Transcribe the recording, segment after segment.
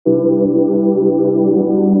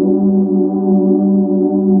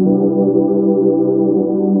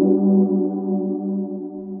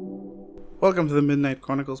Welcome to the Midnight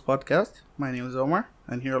Chronicles podcast. My name is Omar,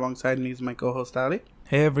 and here alongside me is my co-host Ali.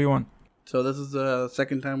 Hey everyone. So this is the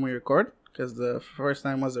second time we record, because the first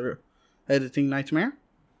time was a editing nightmare.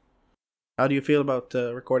 How do you feel about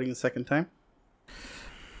recording the second time?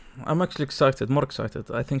 I'm actually more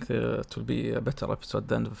excited. I think it will be a better episode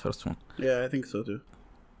than the first one. Yeah, I think so too.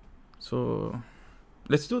 So,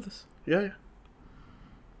 let's do this. Yeah.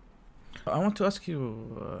 I want to ask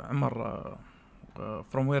you, Ammar,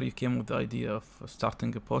 from where you came with the idea of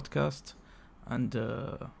starting a podcast, and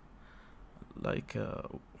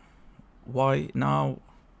why now,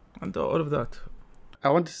 and all of that. I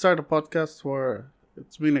want to start a podcast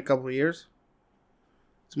it's been a couple of years.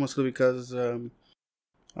 It's mostly because I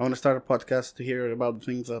want to start a podcast to hear about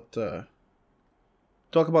things that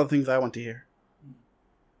talk about things I want to hear.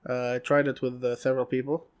 I tried it with several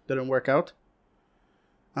people, didn't work out,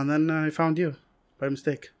 and then I found you by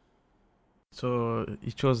mistake. So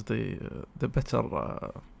you chose the better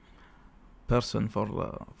person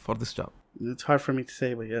for this job. It's hard for me to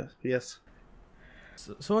say, but yes.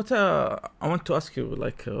 So what I want to ask you,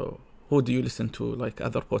 who do you listen to,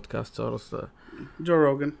 other podcasters? Joe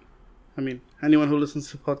Rogan. I mean, anyone who listens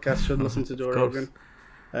to podcasts should listen to Joe Rogan.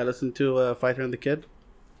 I listen to Fighter and the Kid.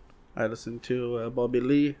 I listen to Bobby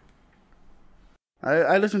Lee.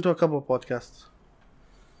 I listen to a couple of podcasts.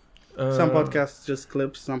 Some podcasts just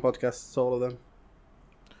clips, some podcasts all of them.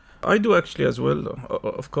 I do actually as well.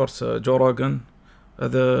 Of course, Joe Rogan,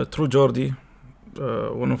 the True Geordie,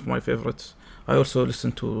 one of my favorites. I also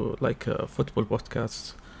listen to football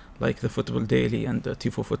podcasts, like the Football Daily and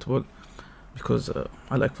Tifo Football, because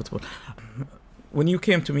I like football. When you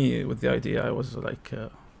came to me with the idea, I was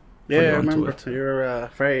yeah, I remember. You're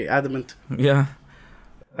very adamant. Yeah.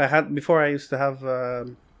 Before I used to have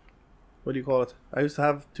what do you call it? I used to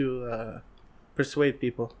have to persuade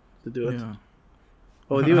people to do it. Yeah.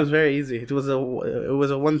 But with you, it was very easy. It was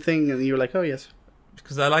a one thing, and you were like, "Oh yes."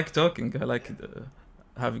 Because I like talking. I like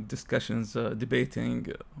having discussions,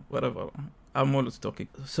 debating, whatever. I'm always talking.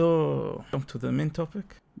 So, jump to the main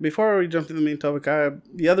topic. Before we jump to the main topic,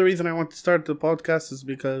 the other reason I want to start the podcast is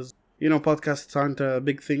because podcasts aren't a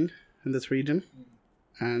big thing in this region,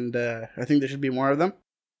 and I think there should be more of them.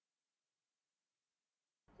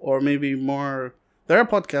 Or maybe more. There are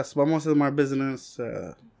podcasts, but most of them are business.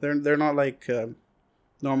 They're not like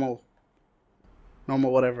normal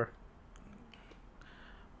whatever.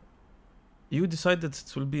 You decided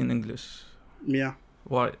it will be in English. Yeah.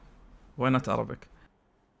 Why? Why not Arabic?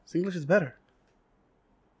 English is better.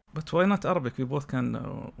 But why not Arabic? We both can.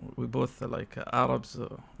 We both Arabs.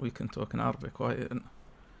 We can talk in Arabic. Why?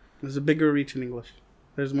 There's a bigger reach in English.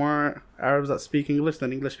 There's more Arabs that speak English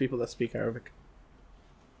than English people that speak Arabic.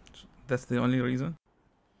 That's the only reason?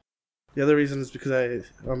 The other reason is because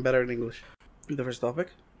I'm better in English. The first topic?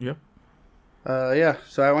 Yep. Yeah,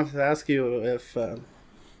 so I wanted to ask you if...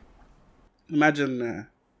 imagine...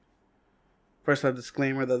 first a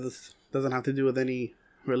disclaimer that this doesn't have to do with any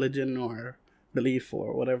religion or belief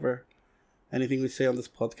or whatever. Anything we say on this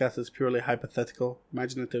podcast is purely hypothetical,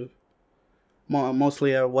 imaginative.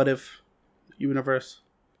 Mostly a what-if universe.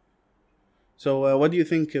 So what do you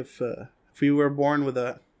think if you were born with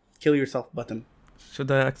a kill yourself button?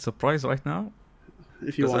 Should I act surprised right now?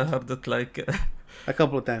 If you want. I heard that a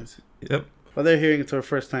couple of times. Yep. Well, they're hearing it for the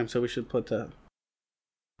first time, so we should put a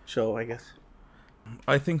show, I guess.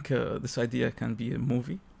 I think this idea can be a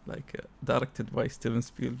movie, directed by Steven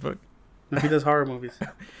Spielberg. No, he does horror movies,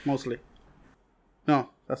 mostly. No,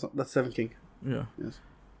 that's Stephen King. Yeah. Yes.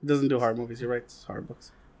 He doesn't do horror movies, he writes horror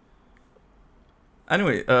books.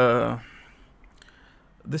 Anyway,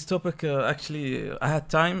 this topic, actually, I had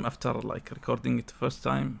time after recording it the first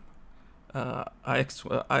time. I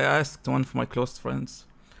asked one of my close friends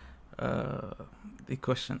the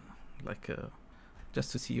question,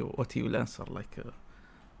 just to see what he will answer,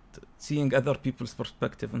 seeing other people's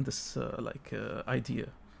perspective on this idea,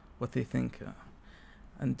 what they think,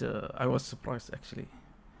 and I was surprised actually.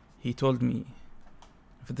 He told me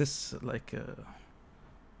if this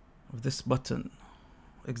button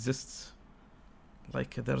exists,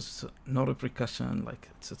 there's no repercussion,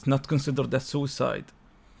 it's not considered as suicide.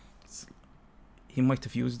 He might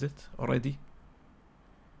have used it already.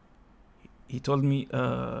 He told me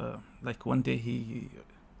one day he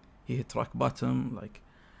hit rock bottom,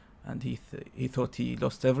 and he thought he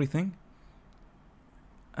lost everything,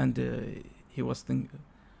 and he was thinking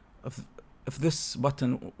if this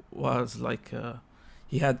button was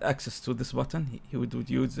he had access to this button, he would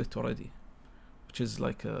use it already, which is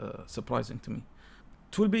surprising to me.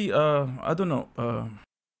 it will be I don't know,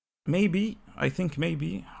 maybe I think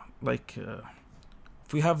maybe like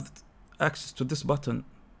if we have access to this button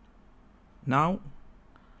now,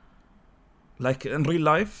 like in real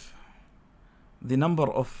life, the number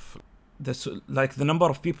of the number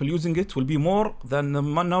of people using it will be more than the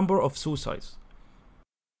number of suicides.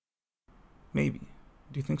 Maybe.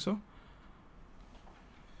 Do you think so?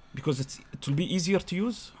 Because it will be easier to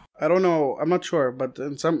use. I don't know. I'm not sure, but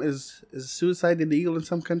in some is suicide illegal in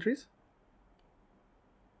some countries?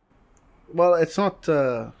 Well, it's not.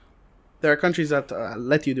 There are countries that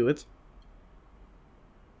let you do it,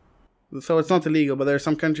 so it's not illegal. But there are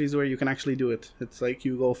some countries where you can actually do it. It's like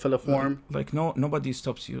you go fill a form. Like nobody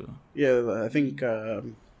stops you. Yeah, I think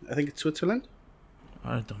it's Switzerland.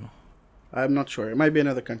 I don't know. I'm not sure. It might be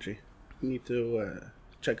another country. Need to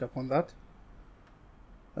check up on that.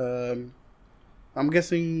 I'm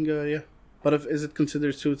guessing, yeah. But is it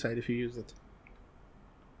considered suicide if you use it?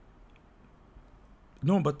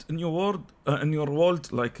 No, but in your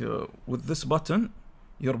world, like with this button,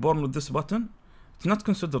 you're born with this button. It's not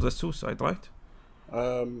considered a suicide, right?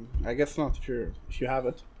 I guess not. If you have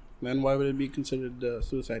it, then why would it be considered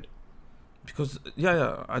suicide? Because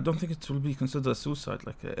I don't think it will be considered a suicide.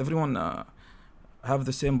 Like everyone have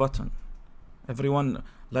the same button. Everyone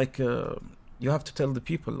you have to tell the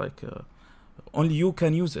people only you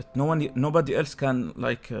can use it. Nobody else can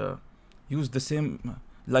use the same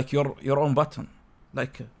like your own button.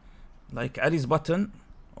 Like Ali's button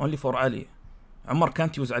only for Ali. Ammar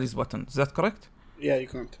can't use Ali's button. Is that correct? Yeah, you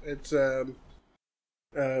can't. It's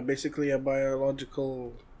basically a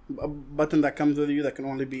biological button that comes with you that can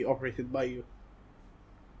only be operated by you.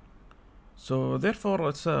 So therefore,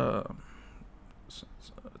 it's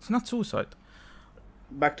not suicide.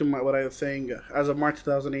 Back to what I was saying. As of March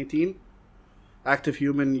 2018, active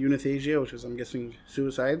human euthanasia, which is I'm guessing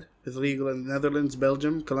suicide, is legal in the Netherlands,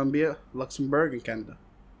 Belgium, Colombia, Luxembourg, and Canada.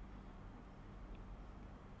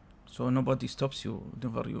 So nobody stops you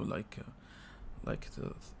whenever you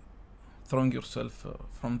throwing yourself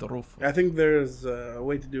from the roof. I think there's a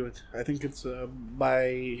way to do it. I think it's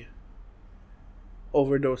by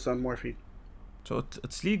overdose on morphine. So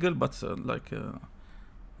it's legal, but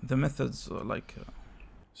the methods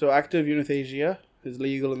So active euthanasia is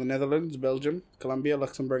legal in the Netherlands, Belgium, Colombia,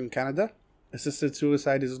 Luxembourg, and Canada. Assisted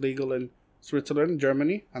suicide is legal in Switzerland,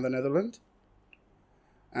 Germany, and the Netherlands,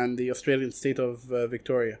 and the Australian state of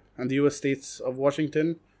Victoria, and the US states of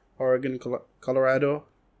Washington, Oregon, Colorado,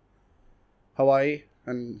 Hawaii,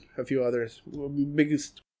 and a few others.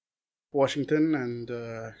 Biggest, Washington and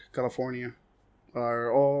California,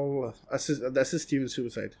 are all assist you in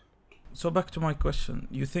suicide. So back to my question.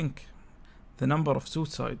 You think the number of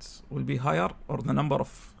suicides will be higher, or the number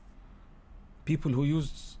of people who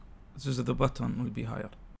use the button will be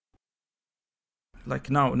higher? Like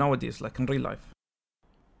nowadays, like in real life.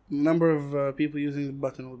 Number of people using the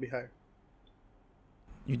button will be higher.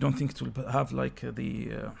 You don't think it will have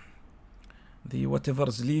the whatever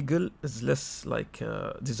is legal is less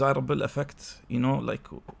desirable effect? Do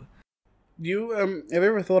you have you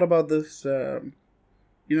ever thought about this?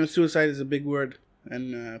 Suicide is a big word,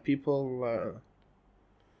 and people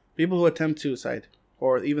who attempt suicide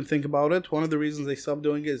or even think about it, one of the reasons they stop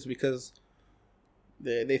doing it is because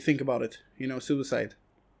they think about it. Suicide.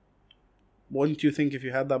 Wouldn't you think if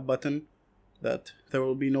you had that button that there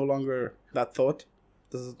will be no longer that thought?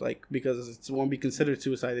 This is because it won't be considered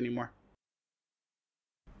suicide anymore.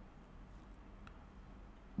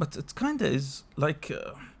 But it kind of is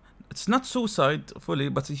it's not suicide fully,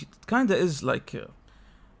 but it kind of is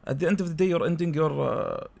at the end of the day, you're ending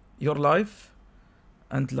your life,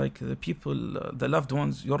 and the people, the loved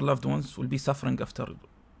ones, your loved ones will be suffering after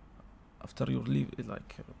you leave.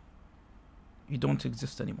 You don't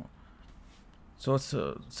exist anymore. So it's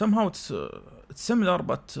somehow it's similar,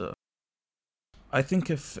 but I think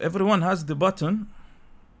if everyone has the button,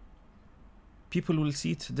 people will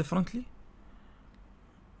see it differently.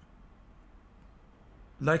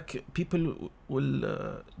 People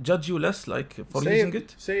will judge you less, for using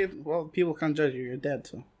it. Say it. Well, people can't judge you. You're dead,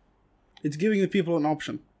 so it's giving the people an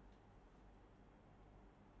option.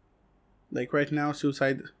 Right now,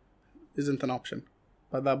 suicide isn't an option,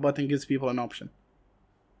 but that button gives people an option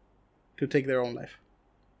to take their own life,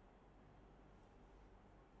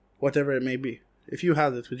 whatever it may be. If you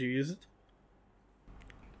had it, would you use it?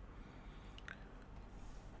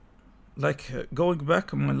 Going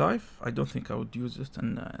back in my life, I don't think I would use it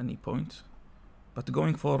at any point. But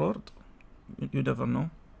going forward, you never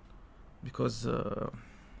know. Because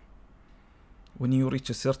when you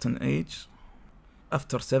reach a certain age,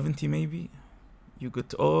 after 70 maybe, you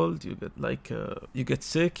get old, you get you get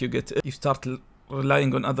sick, you start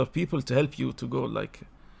relying on other people to help you to go like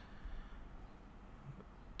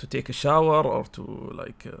to take a shower or to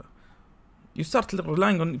like you start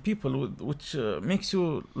relying on people which makes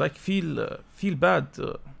you like feel bad.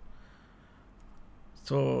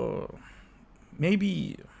 So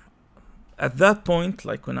maybe at that point,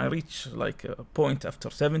 like when I reach like a point after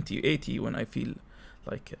 70, 80, when I feel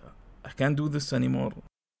like I can't do this anymore,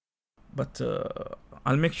 but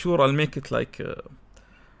I'll make sure I'll make it like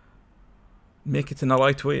make it in a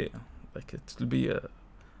right way. Like it will be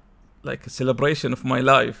like a celebration of my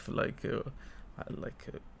life, like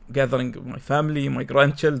gathering my family, my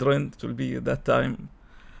grandchildren. It will be at that time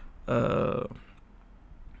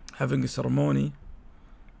having a ceremony.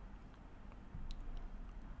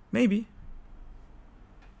 Maybe.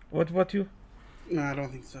 What you? No, I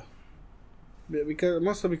don't think so. Because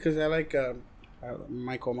mostly because I like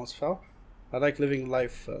Mike almost fell. I like living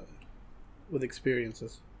life with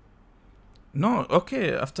experiences. No,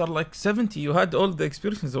 okay. After like 70, you had all the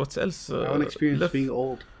experiences. What else? I want to experience being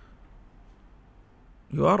old.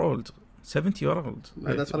 You are old. 70, you are old.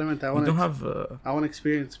 That's what I meant. I want to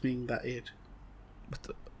experience being that age.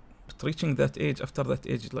 But reaching that age, after that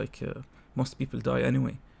age, like most people die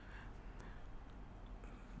anyway.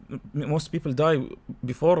 Most people die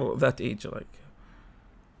before that age.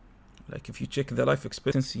 Like if you check the life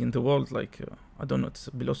expectancy in the world, like I don't know, it's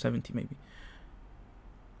below 70 maybe.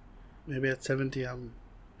 Maybe at 70 I'm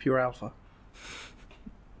pure alpha.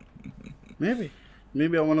 Maybe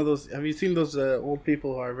I'm one of those. Have you seen those old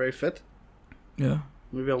people who are very fit? Yeah.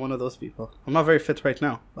 Maybe I'm one of those people. I'm not very fit right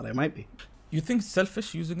now, but I might be. You think it's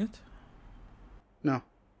selfish using it? No.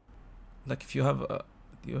 Like if you have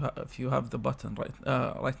if you have the button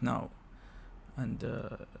right now, and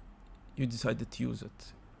you decided to use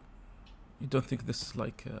it, you don't think this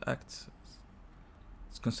like act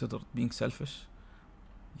is considered being selfish?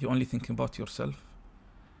 You only thinking about yourself,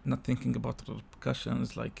 not thinking about the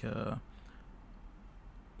repercussions, like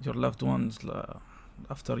your loved ones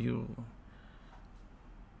after you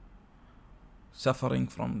suffering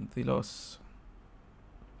from the loss.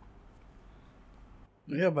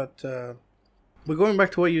 Yeah, but going back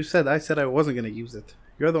to what you said, I said I wasn't going to use it.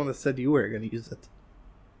 You're the one that said you were going to use it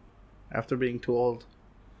after being too old.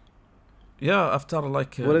 Yeah, after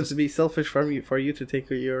like wouldn't it be selfish for you to take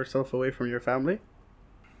yourself away from your family?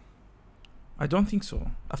 I don't think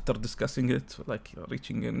so. After discussing it, like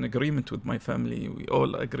reaching an agreement with my family, we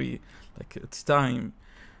all agree like it's time.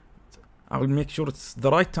 I will make sure it's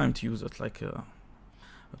the right time to use it. Like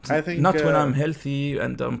I think not when I'm healthy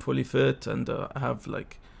and I'm fully fit and I have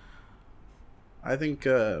like. I think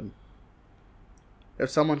if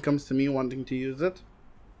someone comes to me wanting to use it,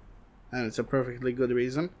 and it's a perfectly good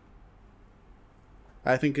reason,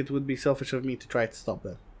 I think it would be selfish of me to try to stop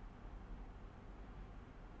them.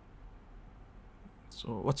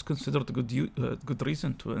 So, what's considered a good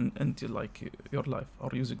reason to end like your life or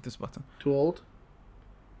using this button? Too old.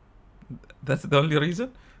 That's the only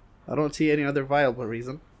reason? I don't see any other viable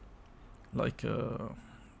reason. Like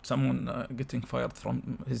someone getting fired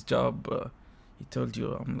from his job, he told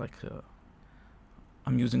you,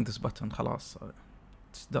 I'm using this button, خلاص,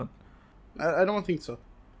 it's done. I don't think so.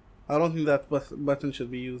 I don't think that button should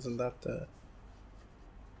be used in that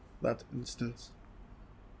instance.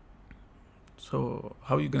 So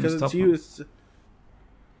how are you going to stop it? Because it's used.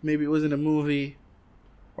 Maybe it was in a movie,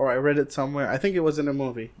 or I read it somewhere. I think it was in a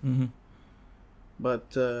movie. Mm-hmm.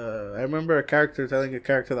 But I remember a character telling a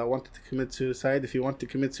character that wanted to commit suicide, if you want to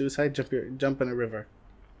commit suicide, jump in a river.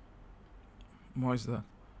 Why is that?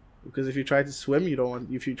 Because if you try to swim,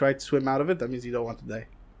 if you try to swim out of it, that means you don't want to die.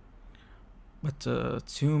 But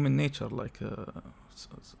it's human nature, like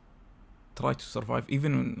try to survive,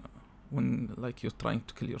 even when like you're trying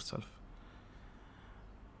to kill yourself.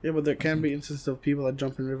 Yeah, but there can be instances of people that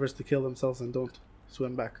jump in rivers to kill themselves and don't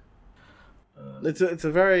swim back. It's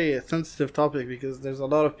a very sensitive topic because there's a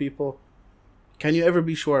lot of people. Can you ever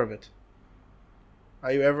be sure of it?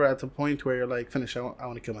 Are you ever at a point where you're like, finish, I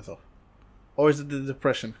want to kill myself? Or is it the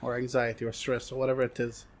depression or anxiety or stress or whatever it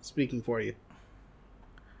is speaking for you?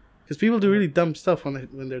 Because people do really dumb stuff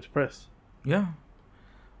when they're depressed. Yeah.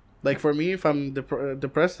 Like for me, if I'm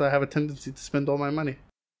depressed, I have a tendency to spend all my money.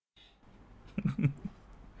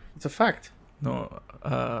 It's a fact. No,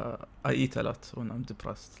 I eat a lot when I'm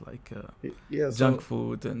depressed, like junk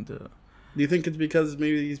food and... Do you think it's because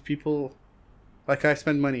maybe these people... Like I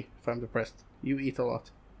spend money if I'm depressed. You eat a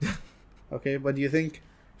lot. Okay, but do you think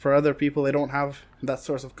for other people they don't have that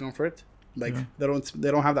source of comfort? Like they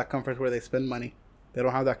don't have that comfort where they spend money. They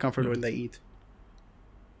don't have that comfort when they eat.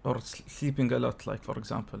 Or sleeping a lot, like for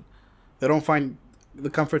example. They don't find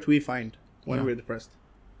the comfort we find when we're depressed.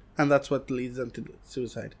 And that's what leads them to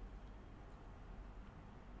suicide.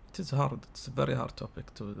 It is hard. It's a very hard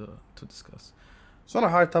topic to discuss. It's not a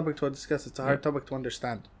hard topic to discuss. It's a hard topic to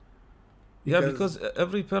understand. Because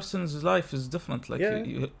every person's life is different. Like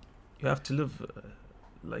you have to live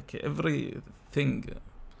like everything,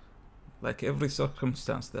 like every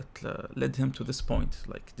circumstance that led him to this point,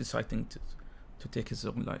 like deciding to take his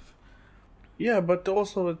own life. Yeah, but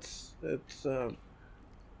also it's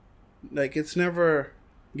like it's never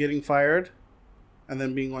getting fired and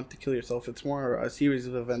then being want to kill yourself. It's more a series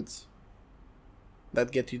of events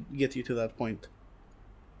that get you to that point.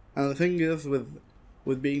 And the thing is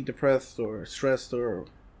with being depressed or stressed or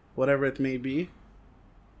whatever it may be,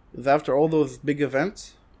 is after all those big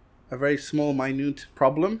events, a very small, minute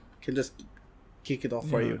problem can just kick it off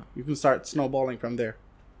for you. You can start snowballing from there.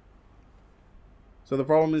 So the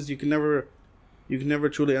problem is you can never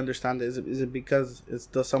truly understand it. Is it because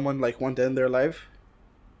does someone like want to end their life?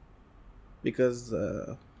 Because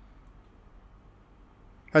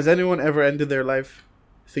has anyone ever ended their life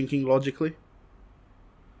thinking logically?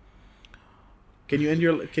 Can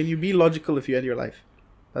you be logical if you end your life?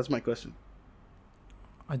 That's my question.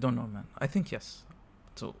 I don't know, man. I think yes.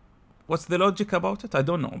 So what's the logic about it? I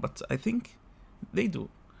don't know, but I think they do.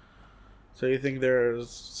 So you think there's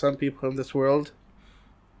some people in this world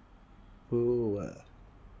who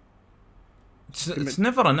it's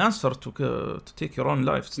never an answer to take your own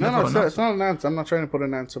life. It's not an answer. I'm not trying to put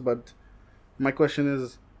an answer, but my question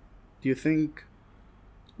is, do you think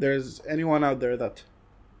there's anyone out there that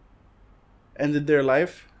ended their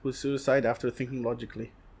life with suicide after thinking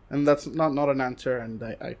logically? And that's not an answer, and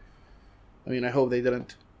I mean, I hope they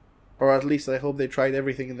didn't. Or at least I hope they tried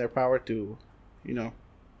everything in their power to,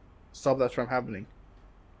 stop that from happening.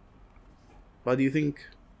 But do you think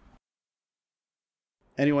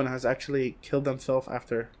anyone has actually killed themselves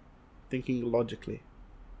after thinking logically?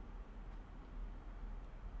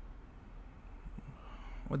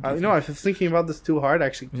 I was thinking about this too hard. I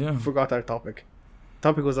actually forgot our topic.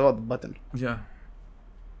 Topic was about the button. Yeah.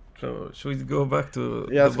 So should we go back to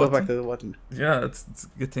let's go back to the button. Yeah, it's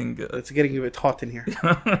getting it's getting a bit hot in here.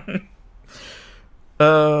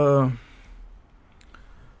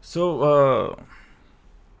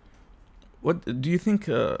 What do you think?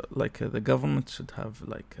 The government should have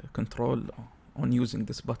control on using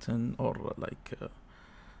this button, or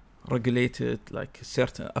regulate it?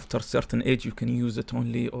 After a certain age, you can use it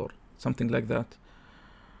only, or something like that.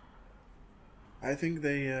 I think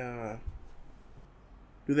they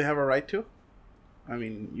do. They have a right to? I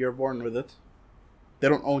mean, you're born with it. They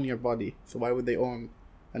don't own your body, so why would they own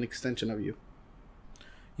an extension of you?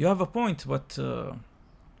 You have a point, but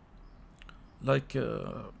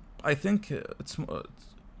I think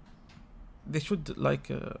they should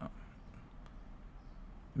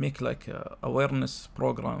make awareness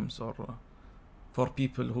programs or for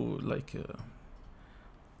people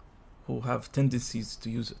who have tendencies to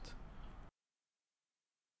use it.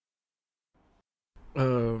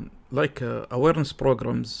 Awareness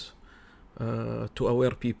programs to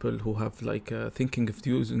aware people who have thinking of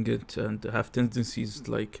using it and have tendencies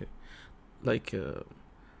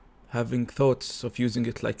having thoughts of using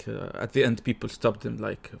it, at the end people stop them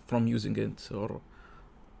from using it, or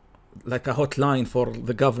a hotline for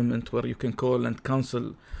the government where you can call and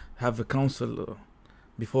have a counsel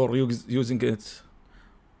before using it,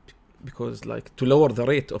 because to lower the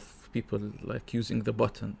rate of people using the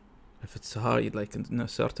button if it's high, in a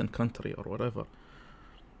certain country or whatever.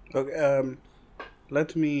 Okay,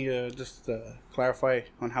 let me just clarify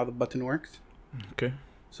on how the button works. Okay.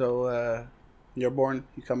 So you're born,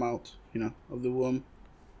 you come out, of the womb.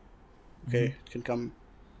 Okay, mm-hmm. It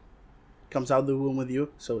comes out of the womb with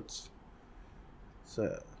you, so it's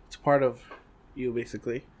a part of you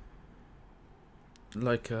basically.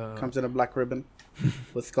 Comes in a black ribbon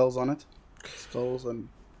with skulls on it. Skulls and.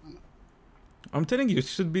 I'm telling you, it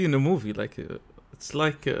should be in a movie. It's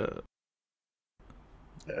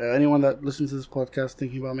anyone that listens to this podcast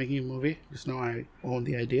thinking about making a movie, just know I own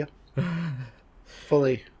the idea.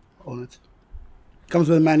 Fully own it. Comes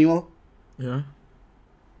with a manual. Yeah.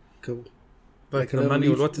 Cool. Like a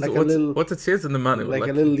manual. What it says in the manual? Like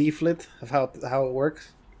a little leaflet of how it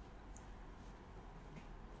works.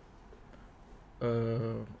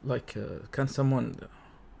 Can someone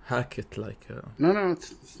hack it? No,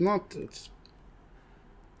 it's not.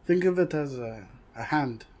 Think of it as a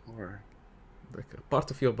hand or a part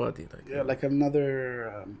of your body, like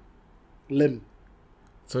another limb.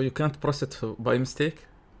 So you can't press it by mistake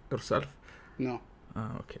yourself? No.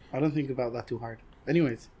 Okay. I don't think about that too hard.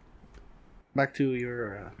 Anyways, back to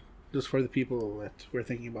your just for the people that we're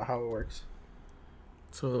thinking about how it works.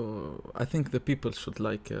 So I think the people should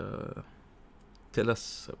tell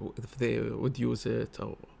us if they would use it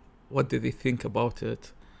or what do they think about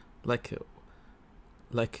it, like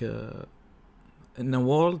uh, in a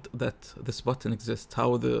world that this button exists,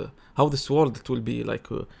 how this world it will be like.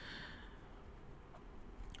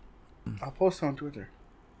 I'll post on Twitter.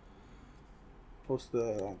 Post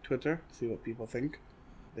on Twitter, see what people think.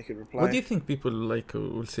 They could reply. What do you think people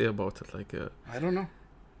will say about it? I don't know.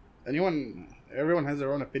 Everyone has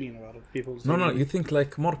their own opinion about it. No. You think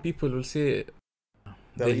more people will say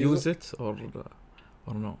they'll use it or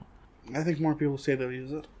no? I think more people say they'll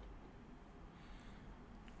use it.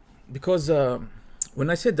 Because when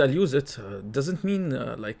I said I'll use it, doesn't mean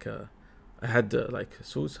I had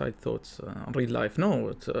suicide thoughts in real life. No,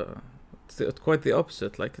 it's quite the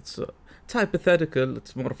opposite. It's hypothetical.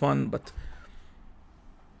 It's more fun, but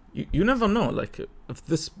you never know. If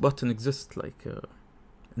this button exists,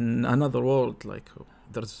 in another world,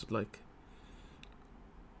 there's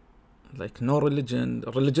no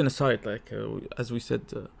religion aside, as we said,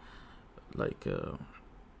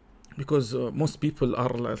 because most people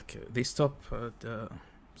are they stop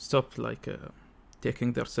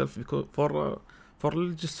taking their self because for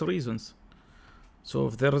religious reasons. So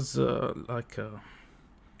if there's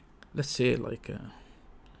let's say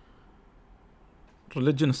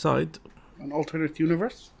religion aside, an alternate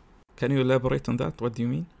universe. Can you elaborate on that? What do you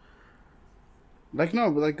mean? No,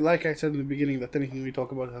 but like I said in the beginning, that anything we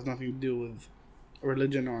talk about has nothing to do with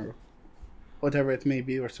religion or whatever it may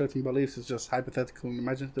be, or certain beliefs. It's just hypothetical and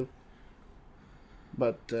imaginative.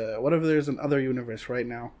 But what if there's another universe right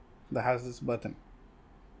now that has this button?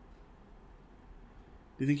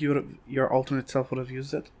 Do you think your alternate self would have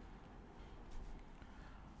used it?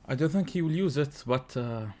 I don't think he will use it, but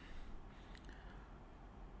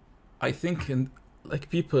I think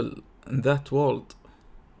people in that world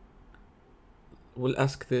will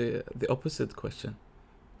ask the opposite question.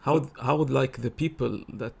 How would the people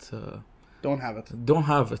that don't have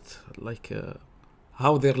it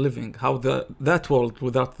how they're living, how that world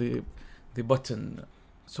without the button.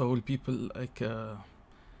 So will people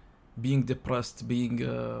being depressed, being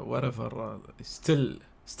whatever, still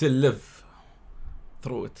live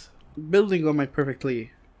through it? Building on my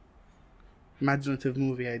perfectly imaginative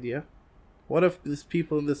movie idea, what if these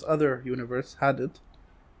people in this other universe had it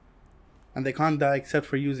and they can't die except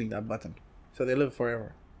for using that button, so they live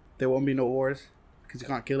forever? There won't be no wars because you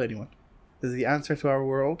can't kill anyone. Is the answer to our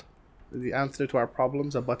world, is the answer to our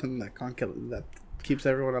problems, a button that can't kill, that keeps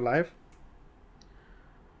everyone alive?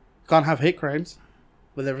 Can't have hate crimes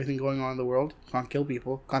with everything going on in the world. Can't kill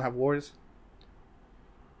people. Can't have wars.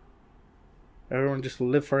 Everyone just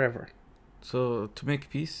live forever. So to make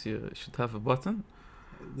peace, you should have a button?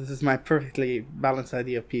 This is my perfectly balanced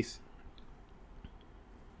idea of peace.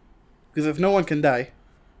 Because if no one can die,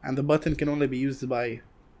 and the button can only be used by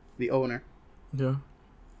the owner, yeah,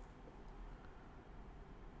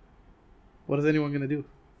 what is anyone gonna do?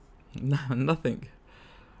 Nothing.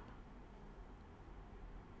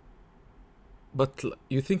 But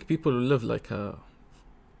you think people will live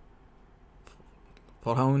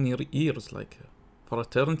for how many years? For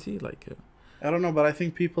eternity? I don't know, but I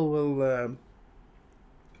think people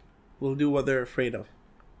will do what they're afraid of.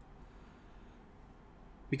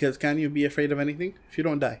 Because can you be afraid of anything if you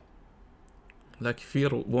don't die? Fear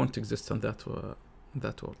won't exist in that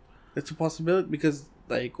world. It's a possibility because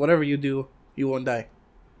whatever you do, you won't die.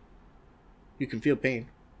 You can feel pain.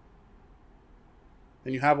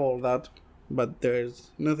 And you have all of that, but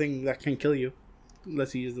there's nothing that can kill you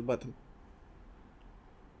unless you use the button.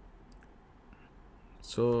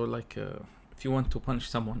 So if you want to punish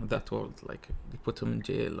someone in that world, you put them in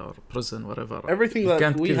jail or prison, whatever. Everything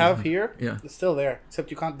that we have here is still there,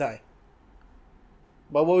 except you can't die.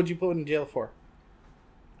 But what would you put in jail for?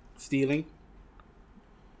 Stealing.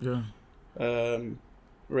 Yeah.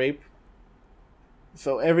 Rape.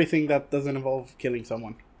 So everything that doesn't involve killing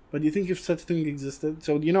someone. But do you think if such thing existed?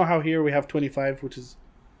 So do you know how here we have 25, which is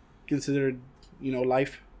considered,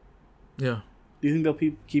 life? Yeah. Do you think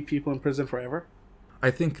they'll keep people in prison forever? I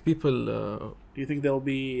think people... do you think they'll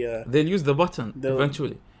be... they'll use the button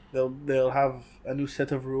eventually. They'll have a new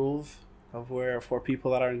set of rules of where for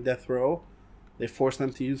people that are in death row, they force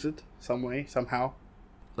them to use it some way, somehow.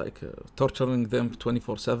 Torturing them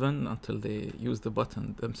 24/7 until they use the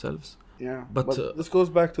button themselves. Yeah, but this goes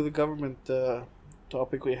back to the government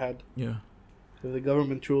topic we had. Yeah. If the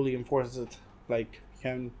government truly enforces it,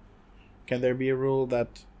 can there be a rule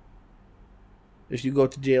that if you go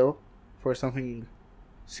to jail for something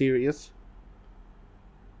serious,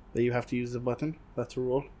 that you have to use the button? That's a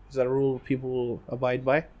rule. Is that a rule people will abide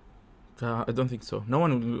by? I don't think so. No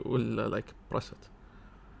one will press it.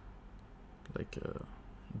 like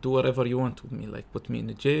do whatever you want with me, like put me in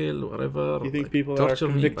a jail, whatever. You think like, people that are torture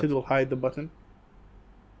me, convicted but will hide the button?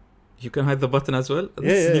 you can hide the button as well. Yeah,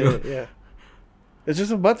 This is yeah, new. yeah, yeah. It's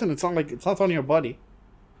just a button. It's not on your body.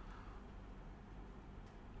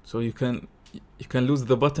 So you can lose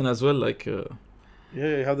the button as well, like.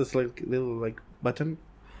 Yeah, you have this like little like button.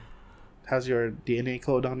 It has your DNA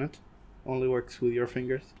code on it. Only works with your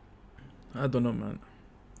fingers. I don't know, man.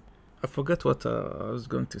 I forgot what I was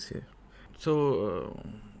going to say. So,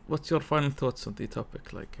 what's your final thoughts on the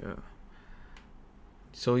topic? Like,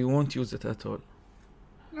 so you won't use it at all?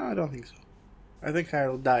 No, I don't think so. I think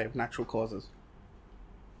I'll die of natural causes.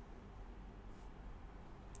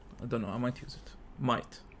 I don't know. I might use it.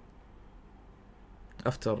 Might.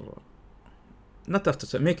 After, not after.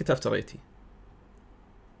 So make it after 80.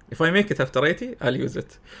 If I make it after 80, I'll use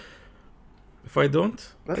it. If I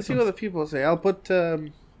don't, Let's see what the people say. I'll put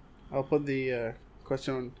the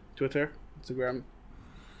question on Twitter, Instagram.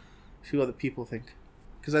 See what the people think,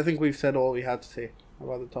 because I think we've said all we had to say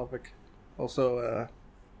about the topic. Also,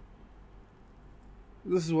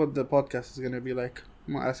 this is what the podcast is going to be like.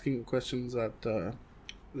 I'm asking questions that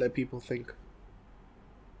let people think.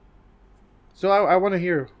 So I want to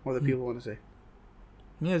hear what the people want to say.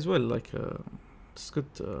 Me as well. Like, it's good,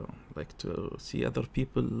 like to see other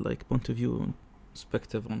people, like point of view and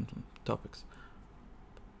perspective on topics.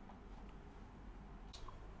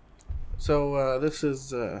 So this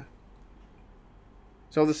is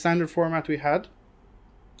so the standard format we had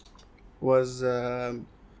was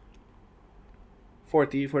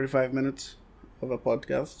 45 minutes of a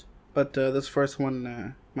podcast, but this first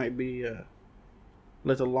one might be a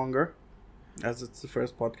little longer, as it's the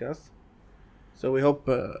first podcast. So we hope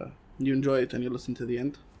you enjoy it and you listen to the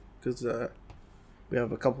end, because we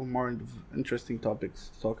have a couple more interesting topics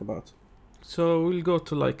to talk about. So we'll go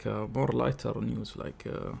to like more lighter news. Like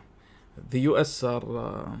the US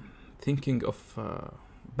are thinking of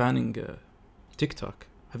banning TikTok.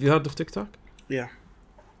 Have you heard of TikTok? Yeah.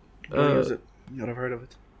 I don't use it. But I've heard of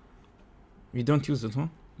it. You don't use it, huh?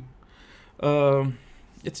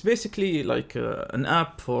 It's basically like an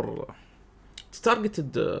app for. It's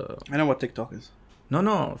targeted. I know what TikTok is.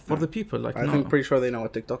 No, for the people. Like I think pretty sure they know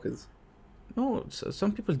what TikTok is. No,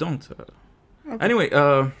 some people don't. Okay. Anyway.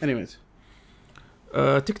 Anyways.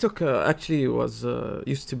 TikTok actually was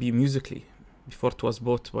used to be Musical.ly before it was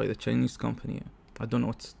bought by the Chinese company. I don't know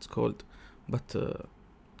what it's called, but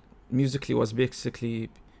Musical.ly was basically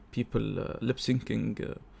people lip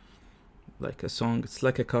syncing like a song. It's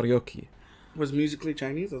like a karaoke. Was Musical.ly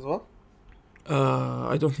Chinese as well?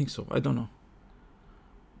 I don't think so. I don't know.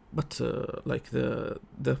 But like the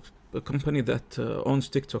company that owns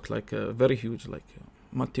TikTok, like very huge, like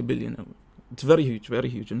multi-billion. It's very huge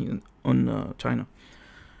on China.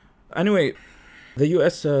 Anyway, the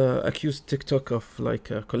US accused TikTok of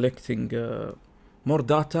like collecting more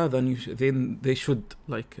data than they should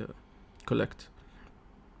like collect.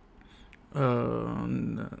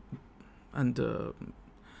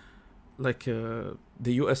 Like the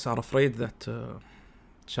US are afraid that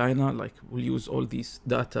China like will use all these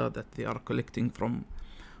data that they are collecting from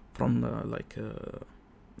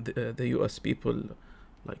the US people,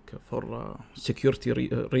 like for security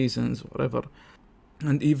reasons, whatever.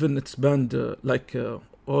 And even it's banned,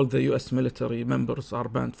 all the US military members are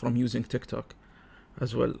banned from using TikTok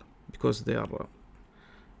as well, because they are,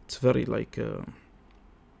 it's very like,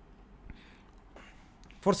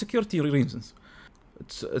 for security reasons.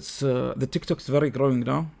 It's the TikTok's very growing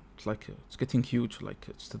now. It's like, it's getting huge. Like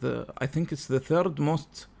I think it's the third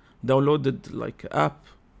most downloaded like app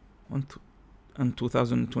in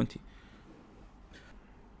 2020.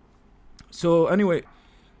 So anyway,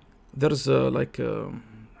 there's so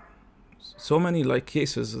many like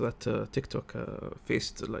cases that TikTok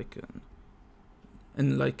faced, like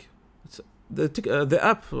and like the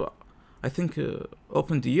app I think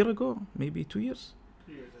opened a year ago, maybe 2 years,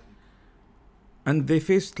 and they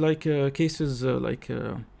faced like cases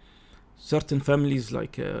certain families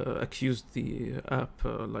like accused the app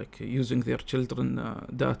like using their children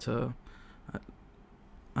data,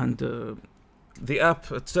 and the app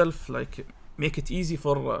itself like make it easy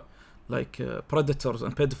for predators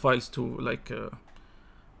and pedophiles to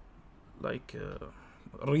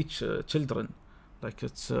reach children. Like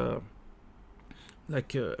it's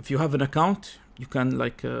if you have an account, you can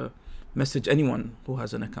message anyone who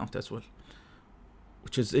has an account as well,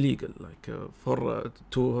 which is illegal. Like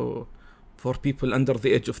for people under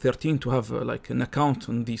the age of 13 to have an account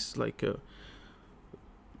on these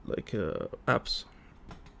apps.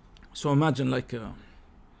 So imagine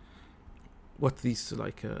what these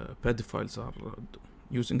pedophiles are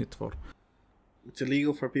using it for. It's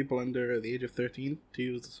illegal for people under the age of 13 to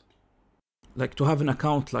use. Like to have an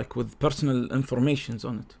account like with personal informations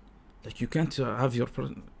on it. Like you can't have your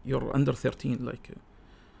under 13 like.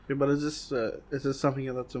 Yeah, but is this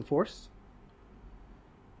something that's enforced,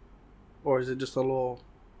 or is it just a law?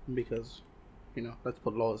 Because, let's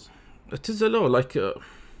put laws. It is a law. Like,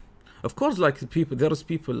 of course, like there's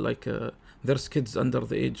people like there's kids under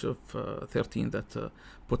the age of 13 that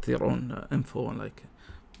put their own info on like.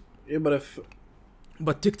 Yeah,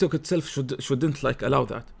 but TikTok itself shouldn't like allow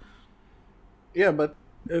that. Yeah, but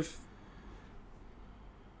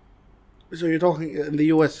so you're talking in the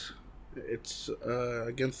US, it's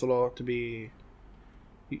against the law to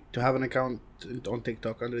have an account on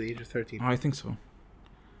TikTok under the age of 13. I think so.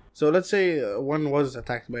 So let's say one was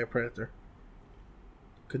attacked by a predator.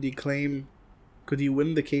 Could he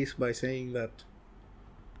win the case by saying that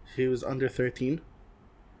she was under 13?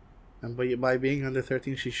 And by being under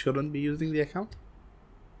 13, she shouldn't be using the account?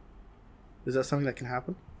 Is that something that can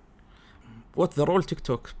happen? What the role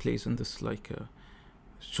TikTok plays in this? Like,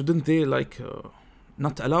 shouldn't they like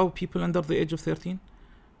not allow people under the age of 13?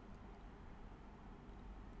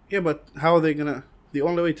 Yeah, but how are they gonna? The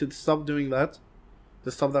only way to stop doing that,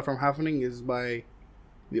 to stop that from happening, is by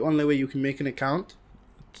the only way you can make an account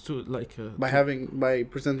to like by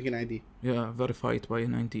presenting an ID. Yeah, verified by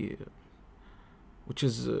an ID, which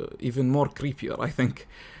is even more creepier, I think.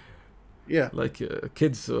 Yeah, like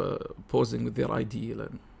kids posing with their ID.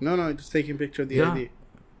 Like, no, just taking picture of the ID.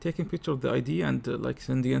 Taking picture of the ID and like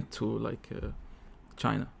sending it to like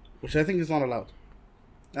China, which I think is not allowed.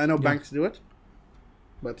 I know banks do it,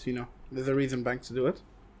 but there's a reason banks do it.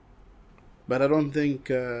 But I don't think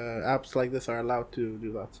apps like this are allowed to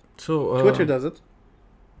do that. So Twitter does it.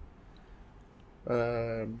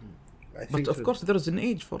 I think. But of course, there is an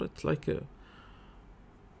age for it. Like.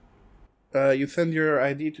 You send your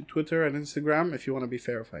ID to Twitter and Instagram if you want to be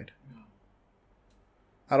verified. Yeah.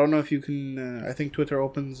 I don't know if you can. I think Twitter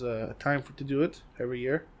opens a time to do it every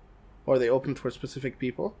year, or they open it for specific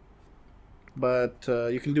people. But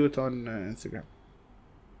you can do it on Instagram.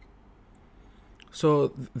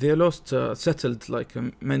 So they settled like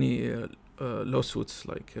many lawsuits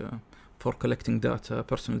like for collecting data,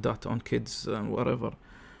 personal data on kids and whatever.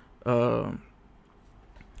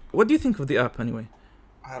 What do you think of the app anyway?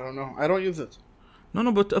 I don't know. I don't use it.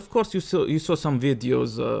 No, but of course you saw some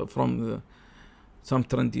videos from some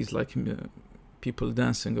trendies like people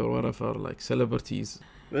dancing or whatever, like celebrities.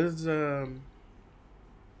 There's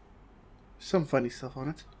some funny stuff on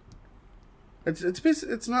it.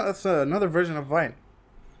 It's another version of Vine.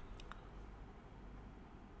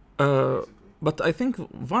 But I think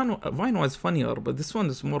Vine was funnier, but this one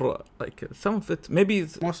is more like some of it maybe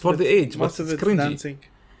it's for the age, most but of it's cringy. dancing.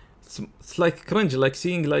 It's like cringe, like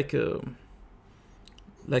seeing like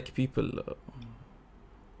people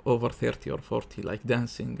over 30 or 40 like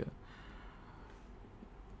dancing.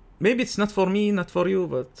 Maybe it's not for me, not for you,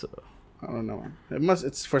 but I don't know.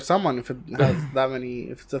 It's for someone if it has that many.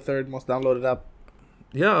 If it's the third most downloaded app.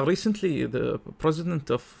 Yeah, recently the president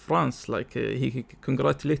of France, like he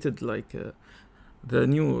congratulated like the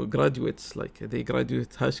new graduates, like they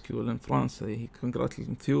graduate high school in France. He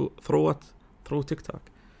congratulated them through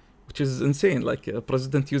TikTok. Which is insane, like a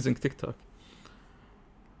president using TikTok.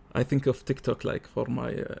 I think of TikTok like for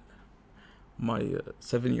my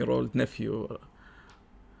 7-year-old nephew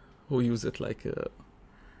who use it like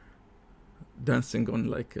dancing on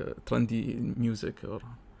like trendy music,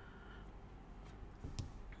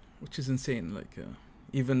 which is insane. Like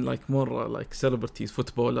even like more like celebrities,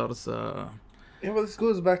 footballers. Yeah, well, this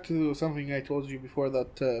goes back to something I told you before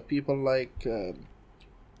that people like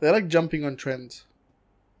they like jumping on trends.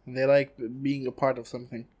 And they like being a part of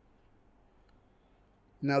something.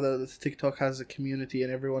 Now that this TikTok has a community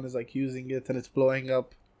and everyone is like using it and it's blowing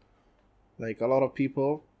up, like a lot of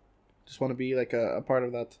people just want to be like a part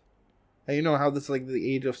of that. And you know how this is like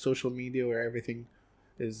the age of social media where everything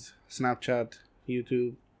is Snapchat,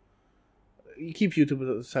 YouTube. You keep YouTube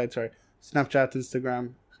aside, sorry. Snapchat,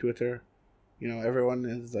 Instagram, Twitter. Everyone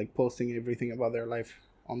is like posting everything about their life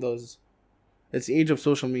on those. It's the age of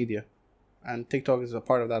social media. And TikTok is a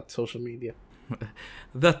part of that social media.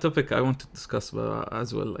 That topic I want to discuss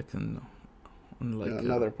as well, like in like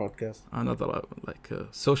another podcast. Another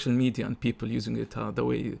social media and people using it the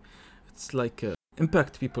way it's like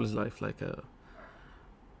impact people's life. Like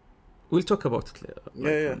we'll talk about it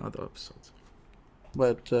later, in other episodes.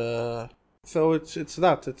 But so it's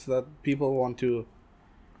that people want to.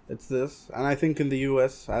 It's this, and I think in the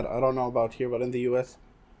US, I don't know about here, but in the US,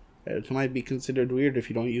 it might be considered weird if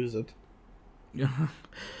you don't use it. Yeah,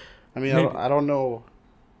 I mean, I don't know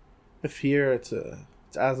if here it's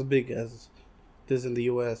as big as it is in the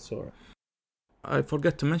US or... I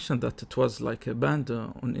forgot to mention that it was like banned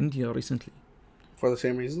on India recently. For the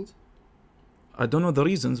same reasons? I don't know the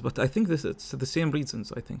reasons, but I think it's the same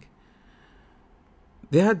reasons. I think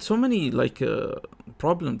they had so many like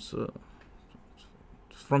problems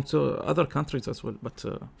from other countries as well.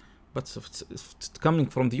 But if it's coming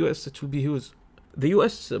from the US, it will be huge. The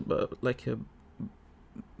US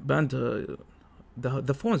banned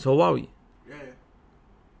the phones Huawei. Yeah.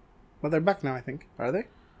 But they're back now, I think. Are they?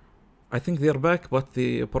 I think they're back, but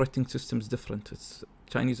the operating system is different. It's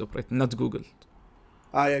Chinese operating, not Google.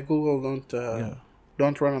 Yeah, Google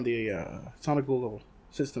don't run on the it's not a Google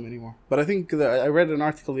system anymore. But I think I read an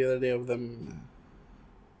article the other day of them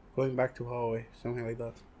going back to Huawei, something like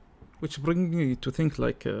that. Which brings me to think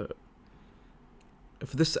like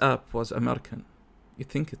if this app was American, you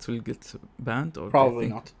think it will get banned or probably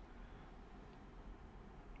not?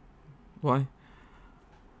 Why?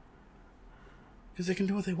 Because they can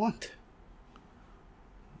do what they want.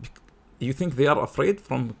 You think they are afraid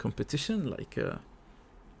from competition? Like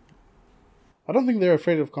I don't think they're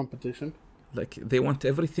afraid of competition. Like they want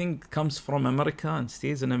everything comes from America and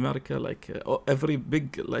stays in America. Like every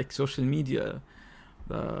big like social media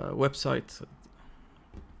website,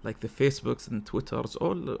 like the Facebooks and Twitters,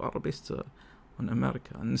 all are based on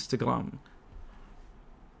America and Instagram.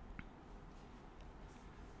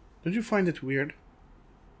 Don't you find it weird?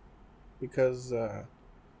 Because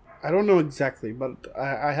I don't know exactly, but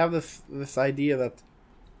I have this idea that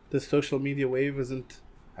the social media wave isn't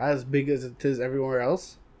as big as it is everywhere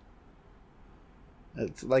else.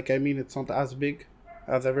 It's like, I mean, it's not as big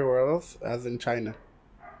as everywhere else as in China.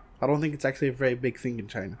 I don't think it's actually a very big thing in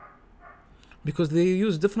China. Because they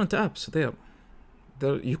use different apps there.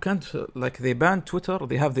 You can't, like they banned Twitter,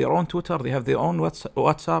 they have their own Twitter, they have their own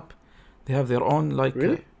WhatsApp, they have their own like...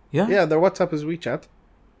 Really? Yeah. Yeah, their WhatsApp is WeChat.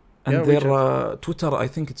 And yeah, their Twitter, I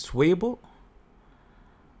think it's Weibo.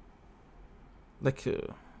 Like,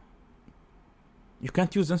 you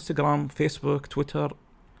can't use Instagram, Facebook, Twitter.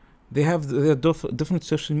 They have their different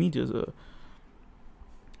social media.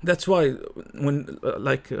 That's why when,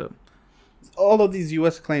 all of these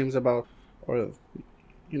US claims about, or,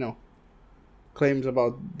 you know, claims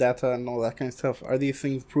about data and all that kind of stuff, are these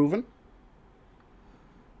things proven?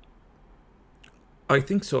 I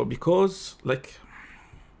think so, because, like...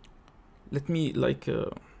 Let me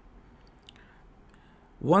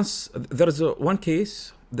once there's one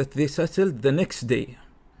case that they settled the next day.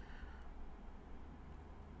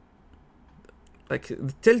 Like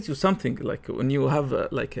it tells you something. Like when you have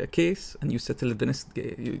a case and you settle the next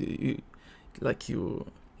day, you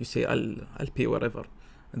say I'll pay whatever.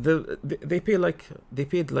 They paid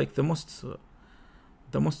like the most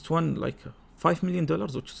one like $5 million,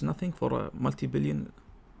 which is nothing for a multi-billion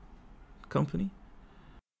company.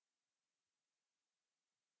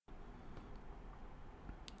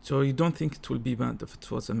 So you don't think it will be banned if it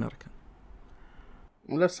was American?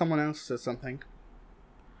 Unless someone else says something.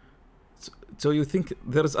 So you think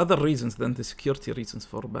there's other reasons than the security reasons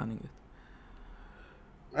for banning it?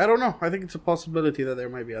 I don't know. I think it's a possibility that there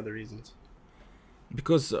might be other reasons.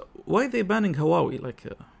 Because why are they banning Huawei?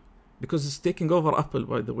 Because it's taking over Apple,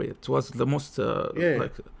 by the way. It was the most...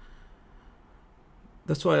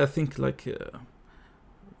 that's why I think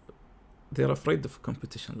they're afraid of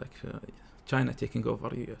competition, China taking over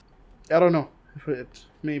here. I don't know.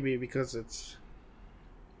 Maybe because it's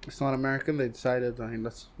not American, they decided,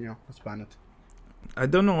 let's ban it. I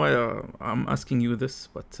don't know why I'm asking you this,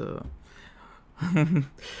 but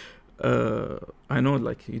I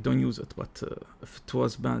know you don't use it, but if it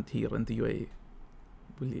was banned here in the UAE,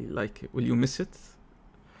 will you miss it?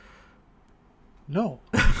 No.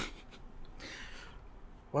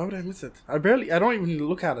 Why would I miss it? I don't even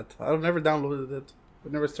look at it. I've never downloaded it.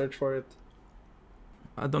 I've never searched for it.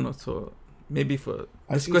 I don't know, so maybe for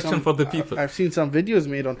this question for the people. I've seen some videos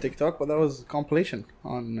made on TikTok, but that was a compilation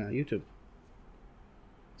on YouTube.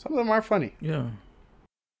 Some of them are funny. Yeah.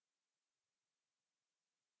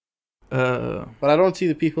 But I don't see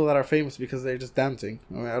the people that are famous because they're just dancing.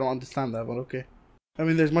 I don't understand that, but okay. I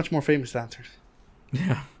mean, there's much more famous dancers.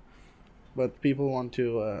 Yeah. But people want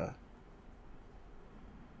to...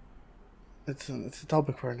 It's a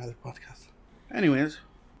topic for another podcast. Anyways,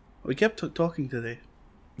 we kept talking today.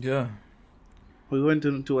 Yeah. We went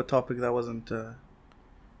into a topic that wasn't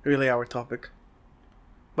really our topic.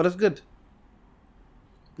 But it's good.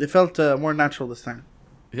 It felt more natural this time.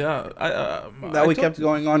 Yeah. We kept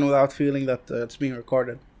going on without feeling that it's being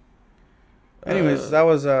recorded. Anyways, that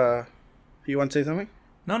was... you want to say something?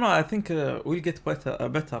 No, I think we'll get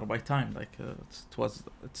better by time.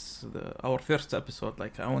 It's our first episode.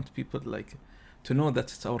 I want people to know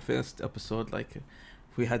that it's our first episode. Like,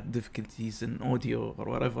 if we had difficulties in audio or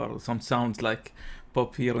whatever, some sounds like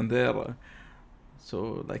pop here and there.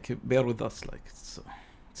 So like, bear with us. Like,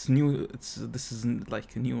 it's new. This isn't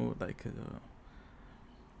like new. Like,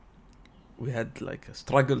 we had like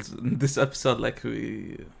struggles in this episode. Like,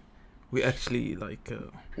 we actually like.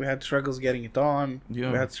 We had struggles getting it on.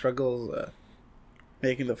 Yeah. We had struggles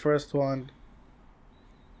making the first one.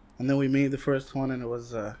 And then we made the first one, and it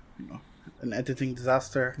was an editing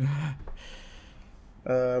disaster.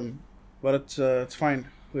 But it's fine.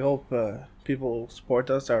 We hope people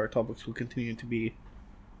support us. Our topics will continue to be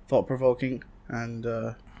thought-provoking and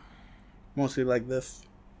mostly like this.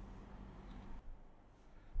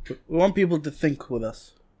 We want people to think with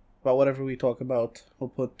us about whatever we talk about. I'll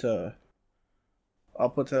put the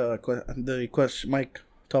mic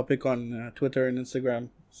topic on Twitter and Instagram.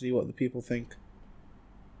 See what the people think.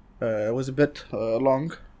 It was a bit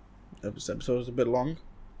long. This episode was a bit long.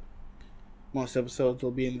 Most episodes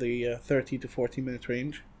will be in the 30 to 40 minute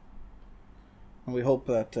range. And we hope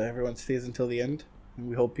that everyone stays until the end. And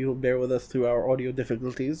we hope you'll bear with us through our audio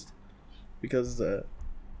difficulties. Because, I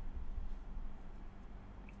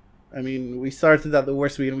mean, we started at the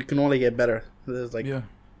worst and we can only get better. There's like,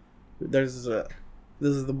 this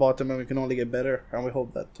is the bottom and we can only get better. And we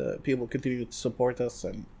hope that people continue to support us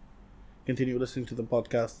and continue listening to the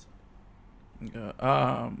podcast.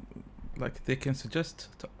 Like they can suggest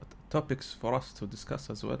topics for us to discuss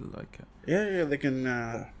as well. Like yeah, they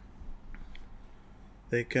can.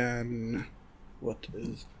 What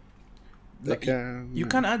is? They like, can. You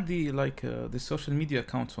can add the social media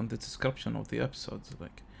accounts on the description of the episodes.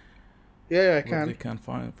 Like yeah, I can. They can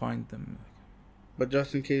find them. But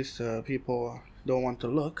just in case people don't want to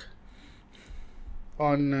look,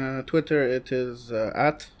 on Twitter it is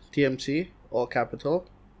at TMC all capital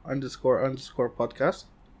 __ podcast.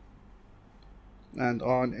 And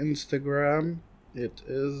on Instagram, it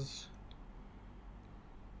is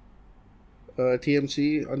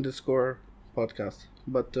TMC _ podcast.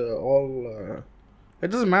 But it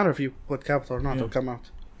doesn't matter if you put capital or not; it'll come out.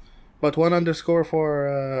 But 1 underscore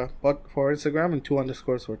for Instagram and 2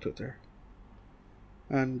 underscores for Twitter.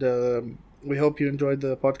 And we hope you enjoyed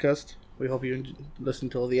the podcast. We hope you listen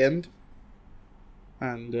till the end.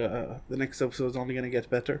 And the next episode is only going to get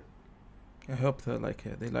better. I hope they like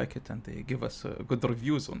it and they give us good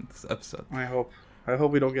reviews on this episode. I hope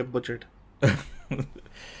we don't get butchered.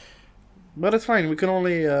 But it's fine. We can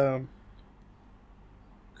only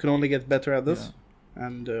get better at this,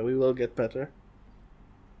 and we will get better.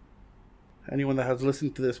 Anyone that has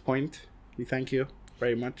listened to this point, we thank you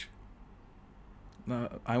very much.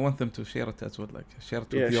 I want them to share it as well. Like share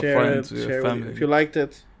it with your friends, with your family. If you liked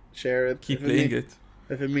it, share it. Keep playing it.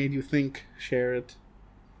 If it made you think, share it.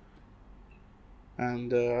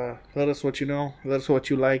 And let us what you know. Let us what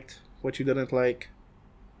you liked, what you didn't like.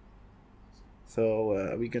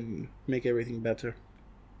 So we can make everything better.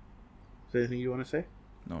 Is there anything you want to say?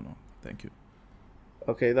 No. Thank you.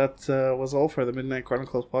 Okay, that was all for the Midnight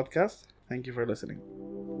Chronicles podcast. Thank you for listening.